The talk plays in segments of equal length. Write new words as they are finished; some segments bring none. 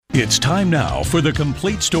It's time now for The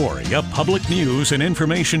Complete Story, a public news and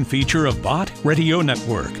information feature of Bott Radio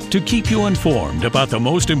Network to keep you informed about the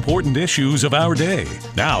most important issues of our day.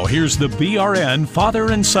 Now, here's the BRN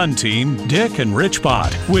father and son team, Dick and Rich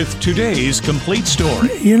Bott, with today's Complete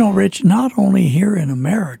Story. You know, Rich, not only here in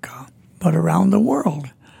America, but around the world,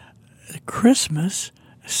 Christmas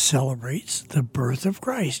celebrates the birth of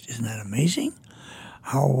Christ. Isn't that amazing?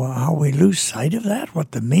 How we lose sight of that,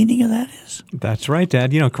 what the meaning of that is. That's right,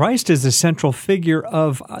 Dad. You know, Christ is the central figure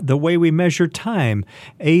of the way we measure time.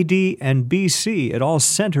 AD and BC, it all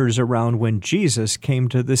centers around when Jesus came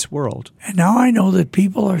to this world. And now I know that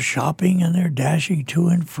people are shopping and they're dashing to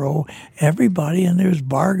and fro, everybody, and there's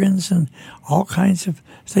bargains and all kinds of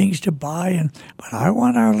things to buy. But I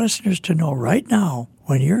want our listeners to know right now,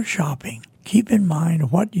 when you're shopping, keep in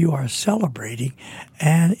mind what you are celebrating,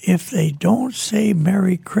 and if they don't say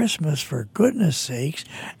Merry Christmas, for goodness sakes,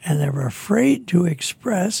 and they're afraid to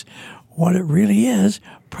express what it really is,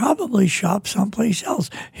 probably shop someplace else.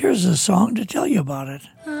 Here's a song to tell you about it.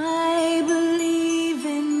 I believe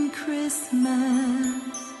in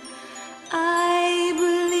Christmas. I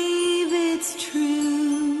believe it's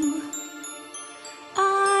true.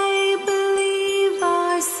 I believe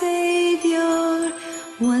our Savior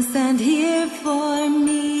was sent here for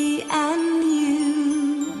me and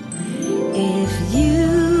you. If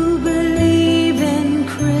you believe in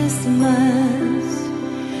Christmas,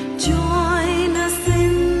 join us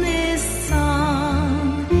in this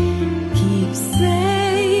song. Keep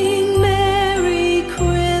saying Merry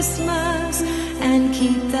Christmas and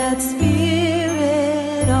keep that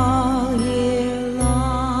spirit all year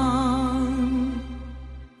long.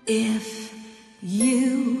 If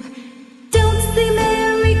you don't see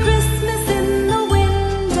Merry Christmas in the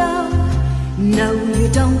window, no, you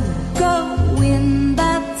don't go in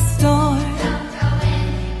that store.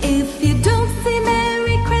 If you don't see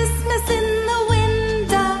Merry Christmas in the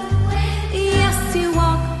window, yes, you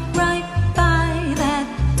walk right by that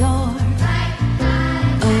door.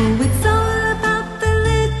 Oh, it's all about the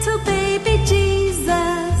little baby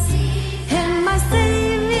Jesus and my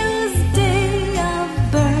Savior's day of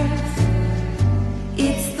birth.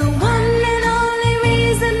 It's the one and only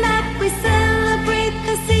reason that we celebrate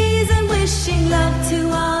the season, wishing love to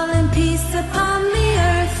all and peace upon the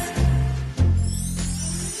earth.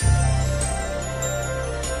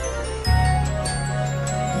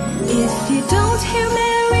 If you don't hear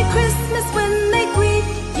Merry Christmas when they greet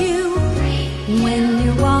you, when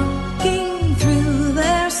you're walking through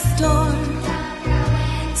their store,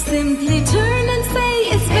 simply turn and say,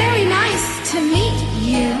 it's very nice to meet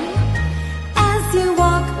you, as you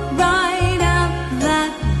walk right out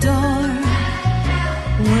that door.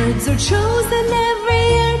 Words are chosen every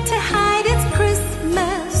year to hide it's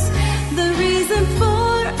Christmas, the reason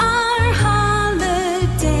for our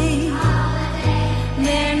holiday.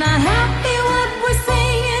 They're not happy what we're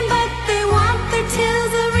singing, but they want their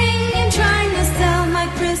tills a ringing, trying to sell my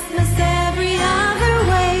Christmas every other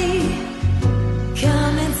way.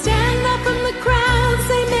 Come and stand up in the crowd,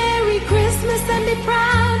 say Merry Christmas and be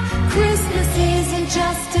proud. Christmas isn't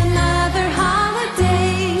just another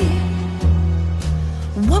holiday.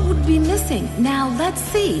 What would be missing? Now let's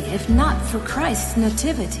see, if not for Christ's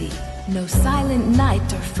nativity. No silent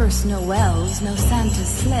night or first Noels, no Santa's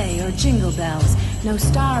sleigh or jingle bells, no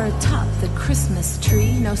star atop the Christmas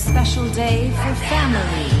tree, no special day for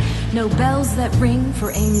family, no bells that ring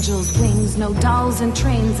for angels' wings, no dolls and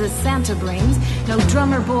trains as Santa brings, no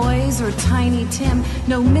drummer boys or Tiny Tim,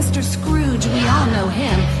 no Mr. Scrooge, we all know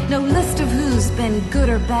him, no list of who's been good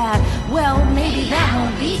or bad, well, maybe that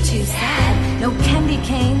won't be too sad, no candy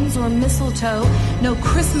canes or mistletoe, no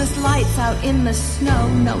Christmas lights out in the snow,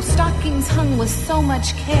 no stockings hung with so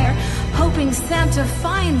much care, hoping Santa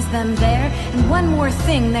finds them there, and one more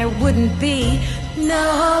thing there wouldn't be,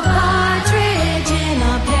 no partridge in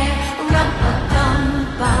a pear,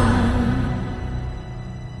 rum-a-bum-bum.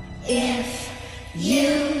 If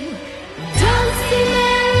you don't see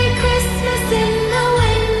Merry Christmas in the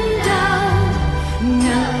window,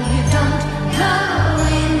 no, you don't go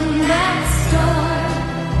in that store.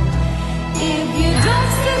 If you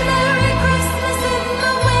don't see Merry Christmas in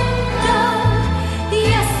the window,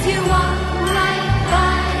 yes, you walk right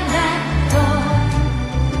by that door.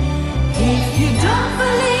 If you don't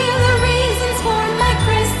believe the reasons for my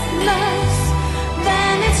Christmas,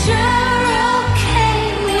 then it's sure okay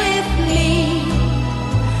with me.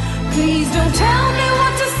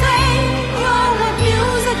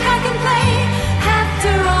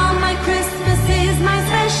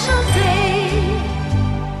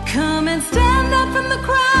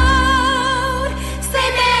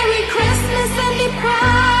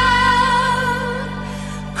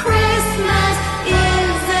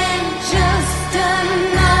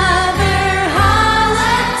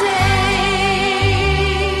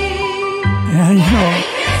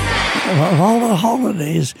 of all the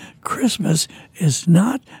holidays, Christmas is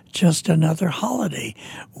not just another holiday.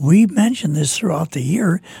 We mention this throughout the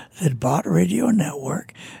year that Bott Radio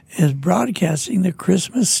Network is broadcasting the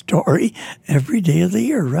Christmas story every day of the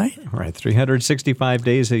year, right? Right, 365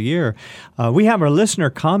 days a year. We have our listener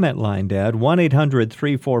comment line, Dad,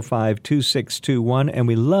 1-800-345-2621, and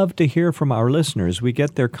we love to hear from our listeners. We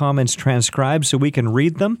get their comments transcribed so we can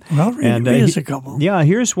read them. Well, read us a couple. Yeah,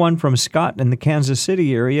 here's one from Scott in the Kansas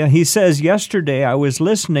City area. He says, yesterday I was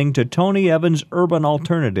listening to Tony Evans' Urban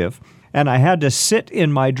Alternative, and I had to sit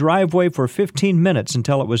in my driveway for 15 minutes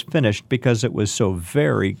until it was finished because it was so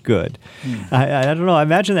very good. I don't know. I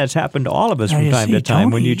imagine that's happened to all of us from time to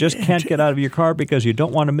time when you just can't get out of your car because you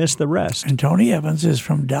don't want to miss the rest. And Tony Evans is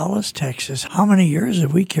from Dallas, Texas. How many years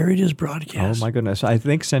have we carried his broadcast? Oh, my goodness. I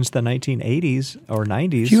think since the 1980s or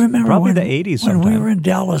 90s. Do you remember probably the 80s sometime. When we were in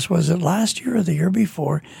Dallas, was it last year or the year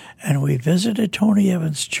before, and we visited Tony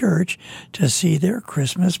Evans' church to see their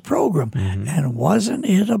Christmas program. And wasn't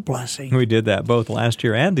it a blessing? We did that both last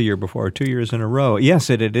year and the year before, 2 years in a row. Yes,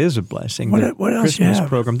 it is a blessing. What else Christmas you have?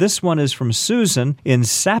 program. This one is from Susan in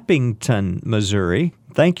Sappington, Missouri.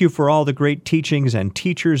 Thank you for all the great teachings and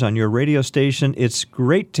teachers on your radio station. It's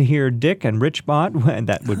great to hear Dick and Rich Bott, and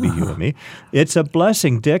that would be you and me. It's a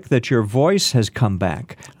blessing, Dick, that your voice has come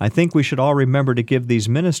back. I think we should all remember to give to these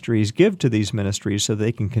ministries so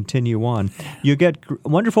they can continue on. You get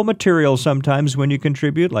wonderful material sometimes when you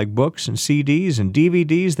contribute, like books and CDs and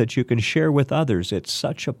DVDs that you can share with others. It's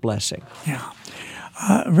such a blessing. Yeah.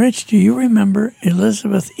 Rich, do you remember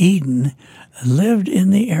Elizabeth Eden lived in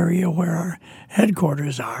the area where our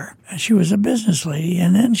headquarters are? She was a business lady,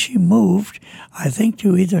 and then she moved, I think,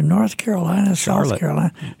 to either North Carolina, South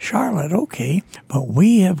Carolina. Charlotte, okay. But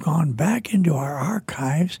we have gone back into our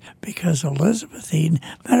archives because Elizabeth Eden,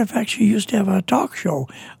 matter of fact, she used to have a talk show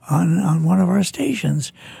on one of our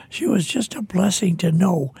stations. She was just a blessing to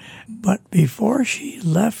know. But before she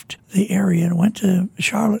left the area and went to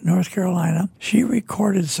Charlotte, North Carolina, she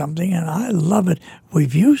recorded something, and I love it.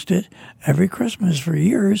 We've used it every Christmas for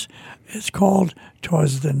years. It's called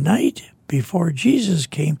 "'Twas the Night Before Jesus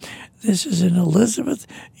Came." This is in Elizabeth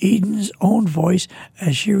Eden's own voice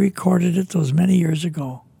as she recorded it those many years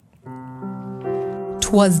ago.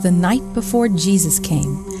 'Twas the night before Jesus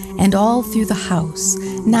came, and all through the house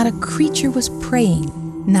not a creature was praying,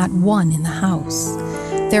 not one in the house.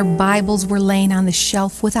 Their Bibles were laying on the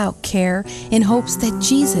shelf without care, in hopes that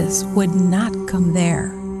Jesus would not come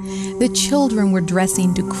there. The children were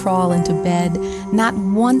dressing to crawl into bed, not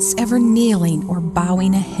once ever kneeling or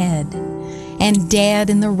bowing a head. And Dad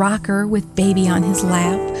in the rocker with baby on his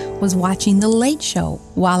lap was watching the Late Show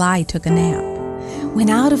while I took a nap. When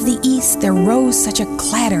out of the east there rose such a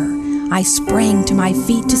clatter, I sprang to my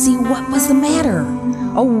feet to see what was the matter.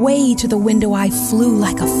 Away to the window I flew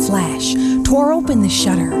like a flash, tore open the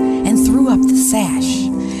shutter and threw up the sash.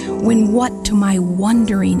 When what to my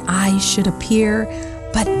wondering eyes should appear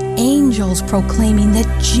but angels proclaiming that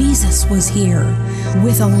Jesus was here,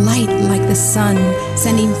 with a light like the sun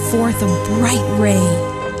sending forth a bright ray.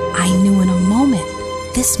 I knew in a moment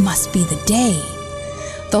this must be the day.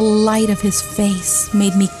 The light of his face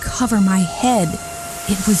made me cover my head.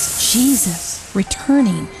 It was Jesus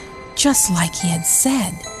returning, just like he had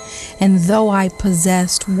said. And though I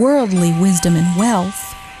possessed worldly wisdom and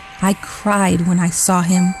wealth, I cried when I saw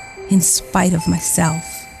him in spite of myself.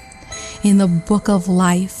 In the book of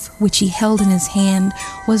life, which he held in his hand,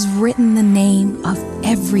 was written the name of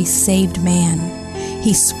every saved man.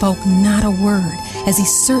 He spoke not a word as he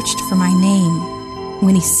searched for my name.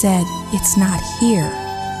 When he said, "It's not here,"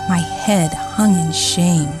 my head hung in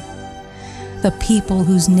shame. The people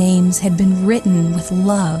whose names had been written with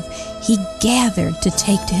love, he gathered to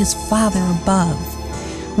take to his Father above.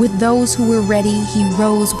 With those who were ready, he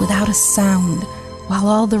rose without a sound, while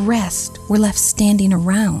all the rest were left standing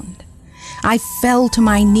around. I fell to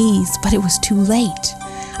my knees, but it was too late.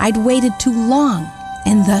 I'd waited too long,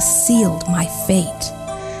 and thus sealed my fate.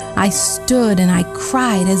 I stood and I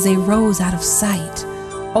cried as they rose out of sight.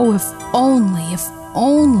 Oh, if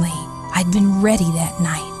only I'd been ready that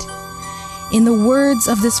night. In the words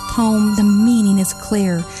of this poem, the meaning is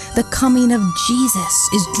clear. The coming of Jesus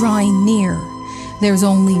is drawing near. There's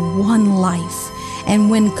only one life, and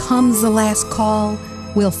when comes the last call,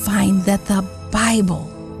 we'll find that the Bible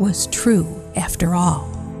was true after all.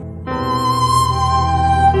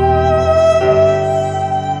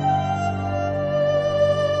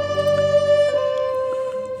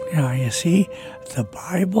 Now, you see, the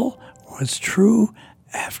Bible was true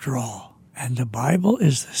after all. And the Bible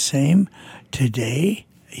is the same today,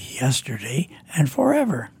 yesterday, and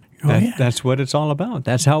forever. That's what it's all about.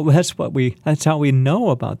 That's how we know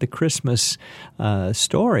about the Christmas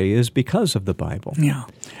story, is because of the Bible. Yeah.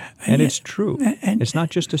 And it's true. And it's not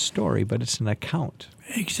just a story, but it's an account.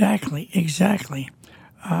 Exactly.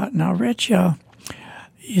 Now, Rich,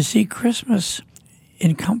 you see, Christmas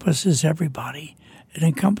encompasses everybody. It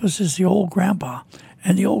encompasses the old grandpa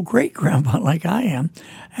and the old great-grandpa like I am,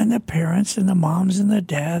 and the parents and the moms and the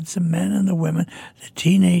dads, the men and the women, the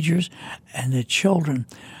teenagers and the children.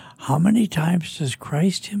 How many times does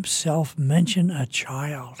Christ himself mention a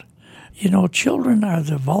child? You know, children are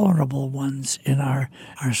the vulnerable ones in our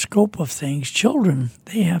scope of things. Children,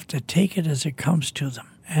 they have to take it as it comes to them.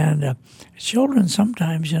 And children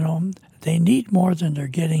sometimes, they need more than they're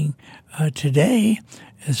getting today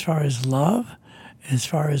as far as love, as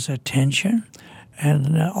far as attention,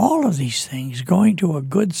 and all of these things, going to a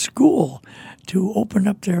good school to open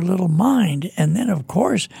up their little mind, and then, of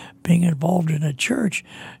course, being involved in a church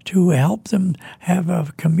to help them have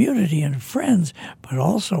a community and friends, but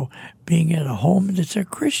also being at a home that's a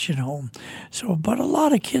Christian home. But a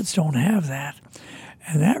lot of kids don't have that,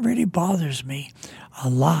 and that really bothers me a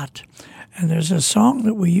lot. And there's a song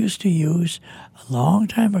that we used to use a long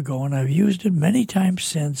time ago, and I've used it many times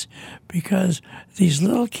since, because these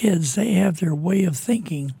little kids, they have their way of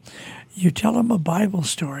thinking. You tell them a Bible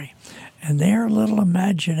story, and their little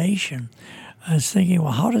imagination is thinking,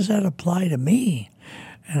 well, how does that apply to me?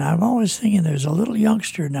 And I'm always thinking there's a little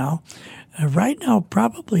youngster now, right now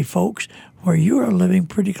probably, folks, where you are living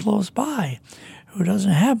pretty close by, who doesn't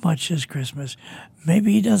have much this Christmas.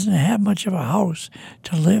 Maybe he doesn't have much of a house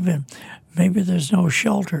to live in. Maybe there's no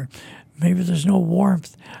shelter. Maybe there's no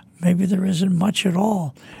warmth. Maybe there isn't much at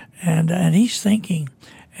all. And he's thinking,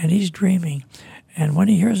 and he's dreaming. And when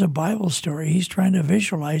he hears a Bible story, he's trying to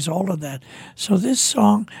visualize all of that. So this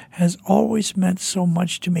song has always meant so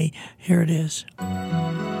much to me. Here it is.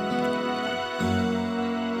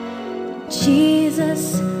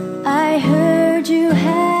 Jesus, I heard you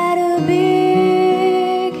had a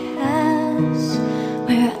big house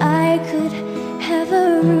where I could have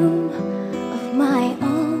a room of my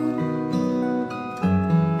own.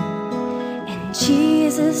 And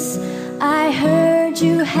Jesus, I heard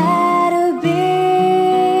you had a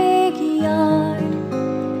big yard,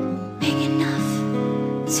 big enough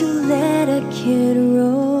to let a kid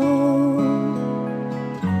roam.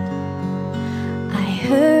 I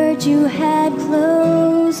heard you had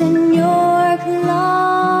clothes in your closet,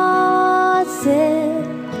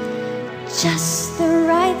 just the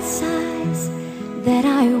right size that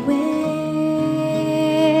I wear.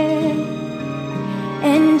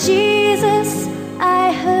 And Jesus,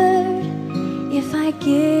 I heard, if I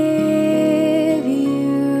give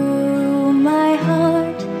you my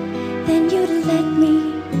heart, then you'd let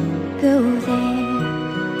me go there.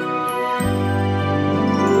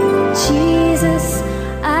 Jesus,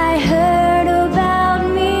 I heard about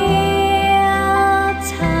mealtime,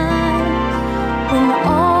 when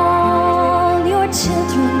all your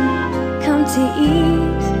children come to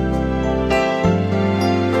eat.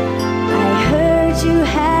 I heard you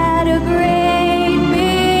had a great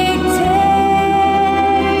big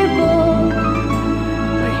table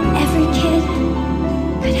where every kid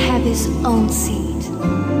could have his own seat.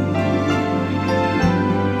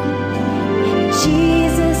 And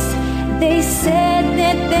Jesus, they said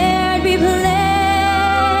that there'd be plenty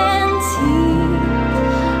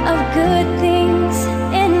of good things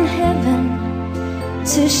in heaven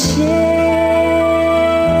to share.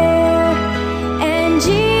 And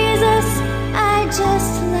Jesus, I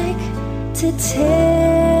just like to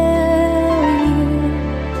tell you,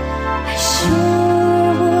 I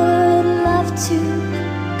sure would love to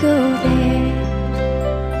go there.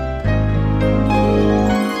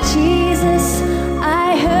 Jesus,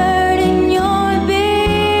 I heard in your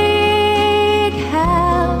big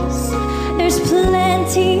house there's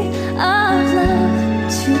plenty of love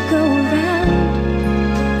to go around.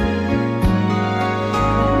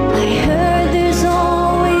 I heard there's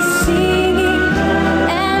always singing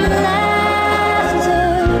and laughter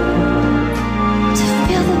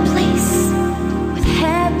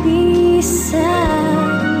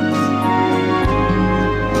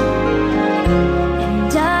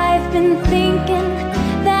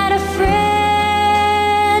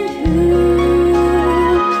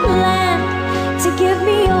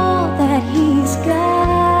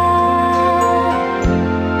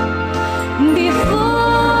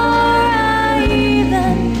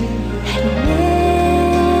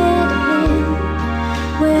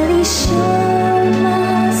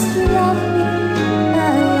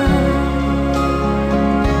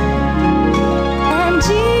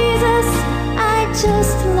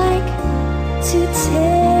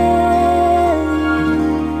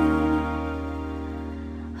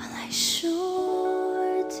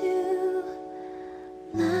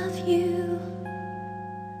you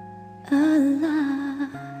a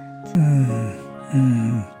lot.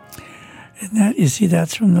 And that, you see,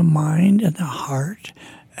 that's from the mind and the heart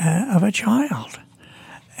of a child.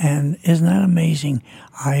 And isn't that amazing?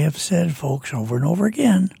 I have said, folks, over and over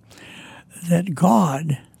again, that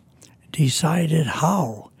God decided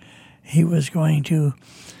how he was going to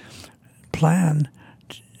plan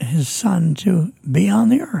his son to be on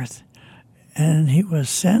the earth. And he was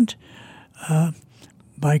sent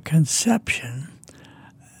by conception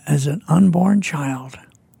as an unborn child,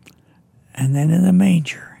 and then in the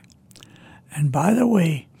manger. And by the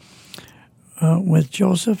way, with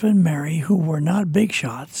Joseph and Mary, who were not big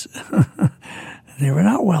shots, they were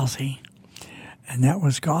not wealthy, and that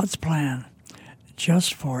was God's plan,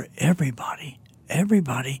 just for everybody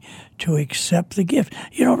to accept the gift.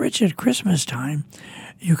 You know, Rich, at Christmas time,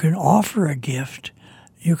 you can offer a gift,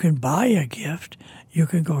 you can buy a gift, you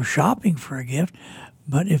can go shopping for a gift,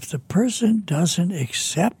 but if the person doesn't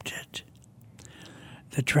accept it,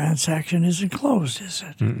 the transaction isn't closed, is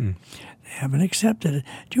it? Mm-mm. They haven't accepted it.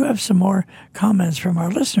 Do you have some more comments from our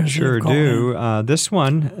listeners? Sure do. This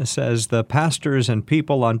one says, the pastors and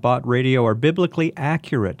people on Bott Radio are biblically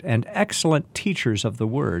accurate and excellent teachers of the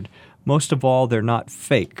Word. Most of all, they're not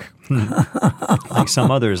fake, like some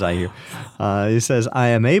others I hear. He says, I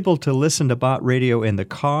am able to listen to Bott Radio in the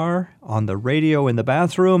car, on the radio in the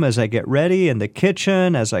bathroom, as I get ready, in the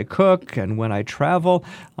kitchen, as I cook, and when I travel.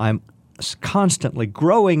 I'm constantly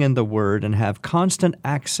growing in the Word and have constant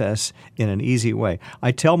access in an easy way.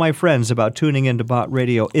 I tell my friends about tuning into Bott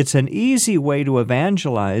Radio. It's an easy way to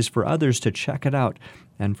evangelize for others to check it out,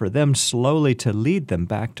 and for them slowly to lead them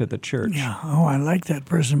back to the church. Yeah, I like that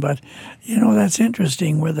person, but you know, that's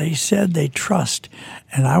interesting where they said they trust.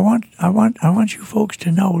 And I want you folks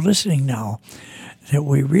to know, listening now, that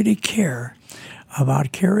we really care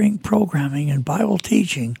about carrying programming and Bible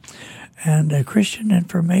teaching and Christian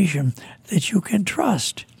information that you can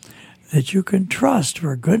trust. That you can trust,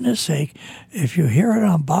 for goodness sake. If you hear it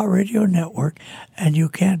on Bott Radio Network and you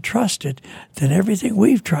can't trust it, then everything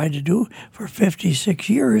we've tried to do for 56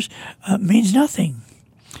 years means nothing.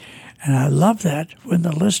 And I love that when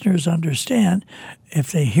the listeners understand,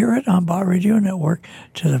 if they hear it on Bott Radio Network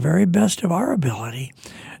to the very best of our ability,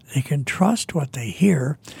 they can trust what they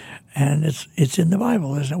hear. And it's in the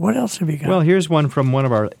Bible, isn't it? What else have you got? Well, here's one from one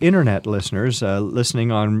of our internet listeners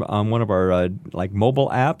listening on one of our mobile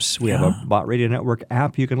apps. We have a Bott Radio Network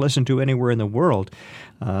app you can listen to anywhere in the world.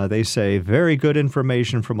 They say, very good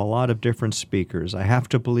information from a lot of different speakers. I have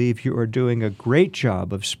to believe you are doing a great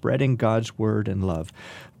job of spreading God's word and love.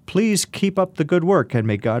 Please keep up the good work, and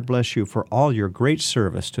may God bless you for all your great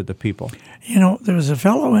service to the people. You know, there was a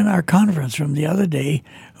fellow in our conference from the other day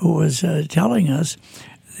who was telling us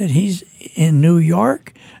that he's in New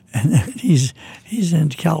York and he's in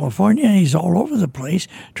California. He's all over the place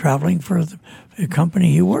traveling for the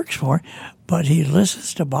company he works for. But he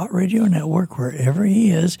listens to Bott Radio Network wherever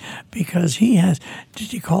he is because he has,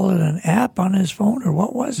 did he call it an app on his phone or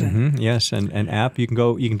what was it? Mm-hmm. Yes, an app. You can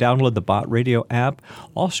download the Bott Radio app.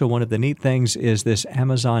 Also, one of the neat things is this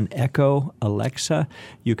Amazon Echo Alexa.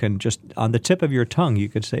 You can just, on the tip of your tongue, you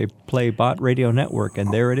could say, play Bott Radio Network,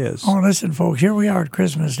 and there it is. Oh, listen, folks, here we are at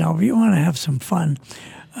Christmas now. If you want to have some fun,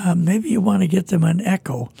 maybe you want to get them an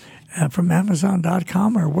Echo. From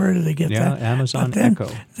Amazon.com, or where do they get that? Yeah, Amazon Echo.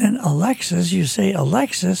 Then Alexis, you say,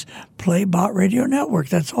 Alexis, play Bott Radio Network.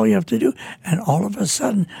 That's all you have to do. And all of a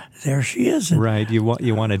sudden, there she is. Right. You want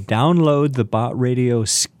to download the Bott Radio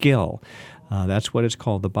skill. That's what it's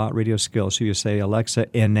called, the Bott Radio skill. So you say, Alexa,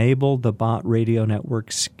 enable the Bott Radio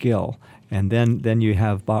Network skill. And then you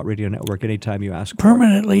have Bott Radio Network anytime you ask for it.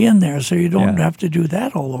 Permanently in there, so you don't have to do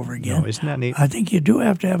that all over again. No, isn't that neat? I think you do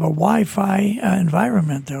have to have a Wi-Fi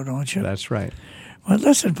environment, though, don't you? That's right. Well,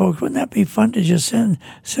 listen, folks, wouldn't that be fun to just send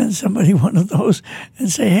somebody one of those and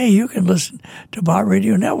say, hey, you can listen to Bott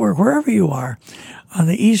Radio Network wherever you are, on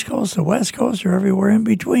the East Coast, the West Coast, or everywhere in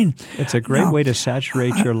between. It's a great way to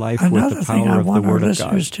saturate your life with the power of the Word of God. Another thing I want our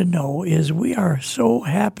listeners to know is we are so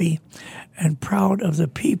happy and proud of the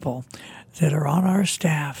people that are on our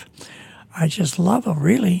staff. I just love them,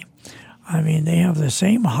 really. I mean, they have the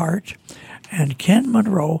same heart. And Ken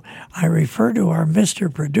Monroe, I refer to our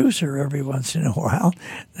Mr. Producer every once in a while.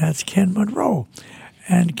 That's Ken Monroe.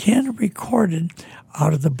 And Ken recorded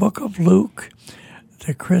out of the book of Luke,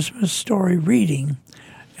 the Christmas story reading.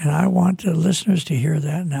 And I want the listeners to hear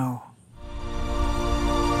that now.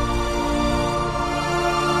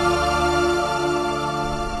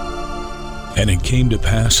 And it came to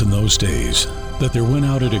pass in those days that there went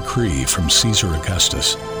out a decree from Caesar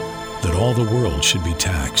Augustus that all the world should be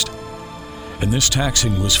taxed. And this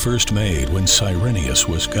taxing was first made when Cyrenius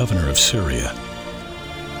was governor of Syria.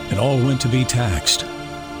 And all went to be taxed,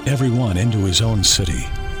 every one into his own city.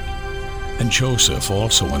 And Joseph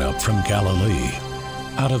also went up from Galilee,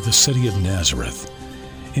 out of the city of Nazareth,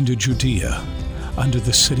 into Judea, unto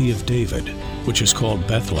the city of David, which is called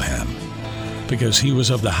Bethlehem, because he was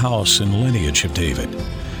of the house and lineage of David,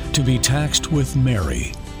 to be taxed with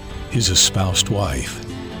Mary, his espoused wife,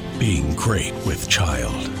 being great with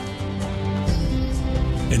child.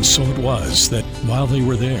 And so it was that while they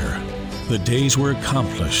were there, the days were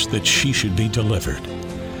accomplished that she should be delivered.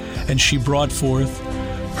 And she brought forth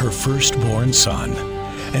her firstborn son,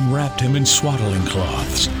 and wrapped him in swaddling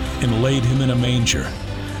cloths, and laid him in a manger,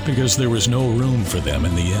 because there was no room for them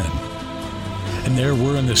in the inn. And there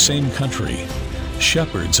were in the same country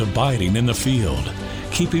shepherds abiding in the field,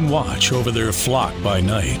 keeping watch over their flock by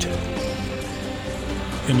night.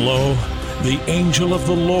 And lo, the angel of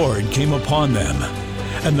the Lord came upon them,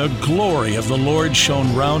 and the glory of the Lord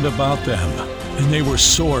shone round about them, and they were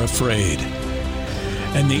sore afraid.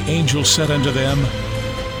 And the angel said unto them,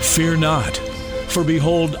 Fear not, for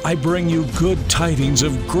behold, I bring you good tidings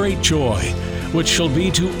of great joy, which shall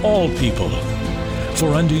be to all people. For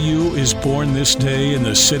unto you is born this day in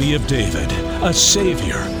the city of David a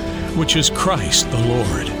Savior, which is Christ the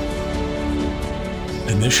Lord.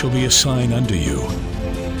 And this shall be a sign unto you.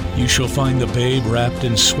 You shall find the babe wrapped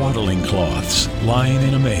in swaddling cloths, lying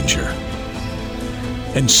in a manger.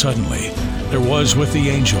 And suddenly there was with the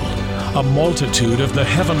angel a multitude of the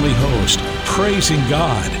heavenly host, praising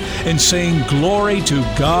God, and saying, Glory to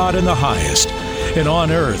God in the highest, and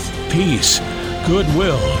on earth peace,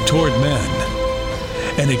 goodwill toward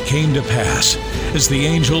men. And it came to pass, as the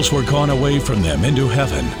angels were gone away from them into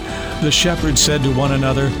heaven, the shepherds said to one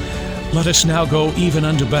another, Let us now go even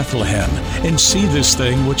unto Bethlehem, and see this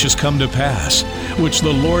thing which is come to pass, which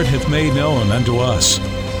the Lord hath made known unto us.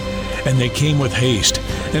 And they came with haste,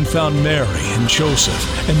 and found Mary and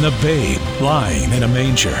Joseph, and the babe lying in a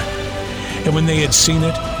manger. And when they had seen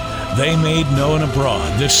it, they made known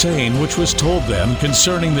abroad the saying which was told them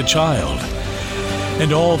concerning the child.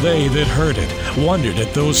 And all they that heard it wondered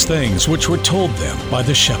at those things which were told them by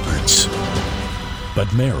the shepherds.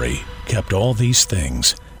 But Mary kept all these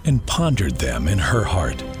things, and pondered them in her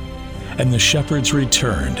heart. And the shepherds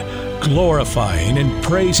returned, glorifying and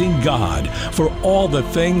praising God for all the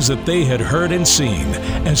things that they had heard and seen,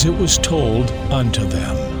 as it was told unto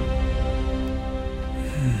them.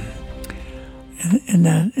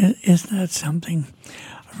 Isn't that something?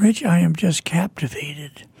 Rich, I am just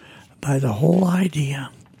captivated by the whole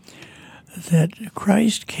idea that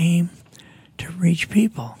Christ came to reach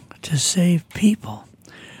people, to save people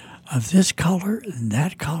of this color and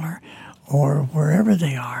that color, or wherever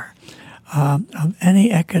they are, of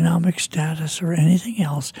any economic status or anything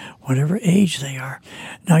else, whatever age they are.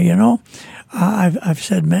 Now, you know, I've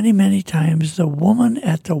said many, many times, the woman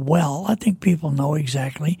at the well, I think people know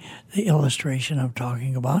exactly the illustration I'm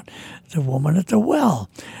talking about, the woman at the well.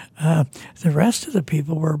 The rest of the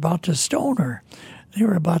people were about to stone her.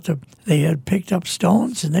 They had picked up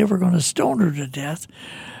stones, and they were going to stone her to death.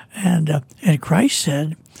 And Christ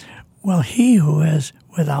said, well, he who is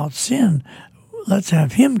without sin, let's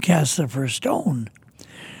have him cast the first stone.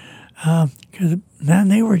 Because then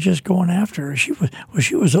they were just going after her. She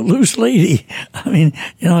was a loose lady. I mean,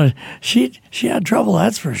 you know, she had trouble,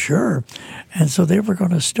 that's for sure. And so they were going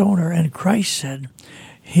to stone her. And Christ said,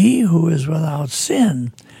 he who is without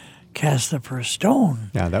sin, cast the first stone.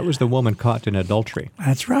 Yeah, that was the woman caught in adultery.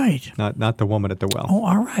 That's right. Not the woman at the well. Oh,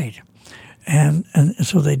 all right. And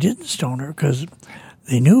so they didn't stone her because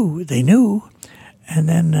they knew. And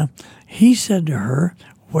then he said to her,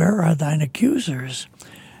 where are thine accusers?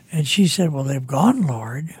 And she said, well, they've gone,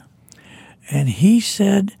 Lord. And he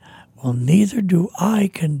said, well, neither do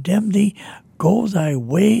I condemn thee. Go thy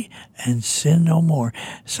way and sin no more.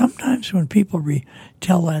 Sometimes when people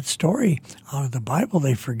tell that story out of the Bible,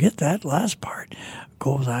 they forget that last part.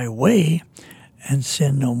 Go thy way and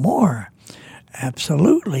sin no more.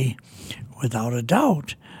 Absolutely, without a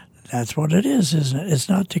doubt. That's what it is, isn't it? It's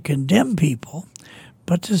not to condemn people,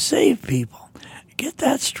 but to save people. Get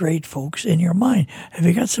that straight, folks, in your mind. Have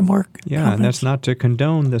you got some more comments? And that's not to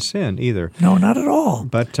condone the sin either. No, not at all.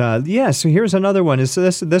 But, so here's another one.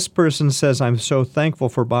 This person says, I'm so thankful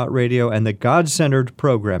for Bott Radio and the God-centered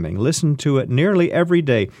programming. Listen to it nearly every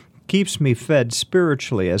day. Keeps me fed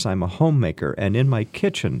spiritually as I'm a homemaker and in my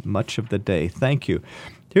kitchen much of the day. Thank you.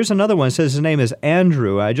 Here's another one. It says his name is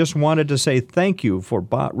Andrew. I just wanted to say thank you for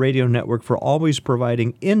Bott Radio Network for always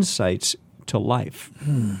providing insights to life.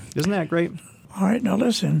 Isn't that great? All right, now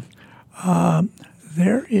listen.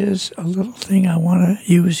 There is a little thing I want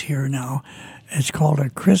to use here now. It's called a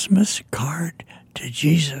Christmas card to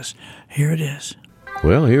Jesus. Here it is.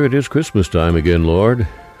 Well, here it is Christmas time again, Lord.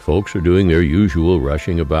 Folks are doing their usual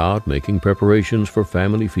rushing about, making preparations for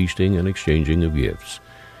family feasting and exchanging of gifts.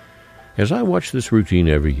 As I watch this routine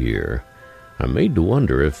every year, I'm made to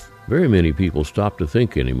wonder if very many people stop to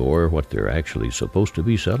think anymore what they're actually supposed to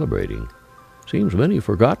be celebrating. Seems many have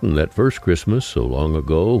forgotten that first Christmas so long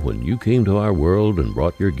ago when you came to our world and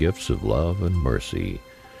brought your gifts of love and mercy.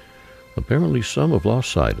 Apparently some have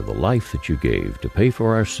lost sight of the life that you gave to pay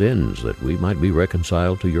for our sins that we might be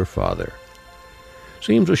reconciled to your Father.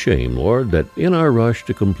 Seems a shame, Lord, that in our rush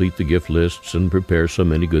to complete the gift lists and prepare so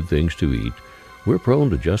many good things to eat, we're prone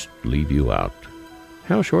to just leave you out.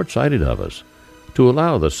 How short-sighted of us to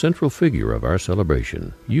allow the central figure of our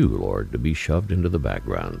celebration, you, Lord, to be shoved into the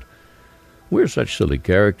background. We're such silly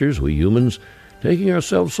characters, we humans, taking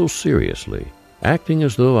ourselves so seriously, acting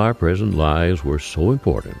as though our present lives were so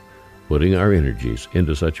important, putting our energies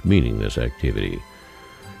into such meaningless activity.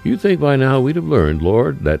 You'd think by now we'd have learned,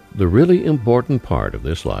 Lord, that the really important part of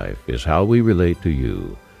this life is how we relate to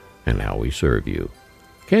you and how we serve you.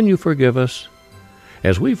 Can you forgive us?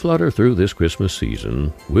 As we flutter through this Christmas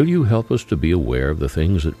season, will you help us to be aware of the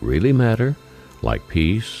things that really matter, like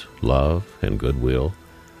peace, love, and goodwill?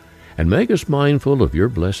 And make us mindful of your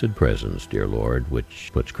blessed presence, dear Lord, which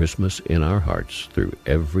puts Christmas in our hearts through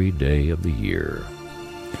every day of the year.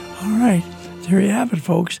 All right. There you have it,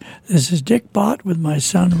 folks. This is Dick Bott with my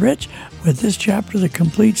son Rich with this chapter of The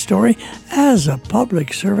Complete Story as a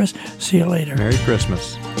public service. See you later. Merry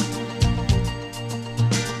Christmas.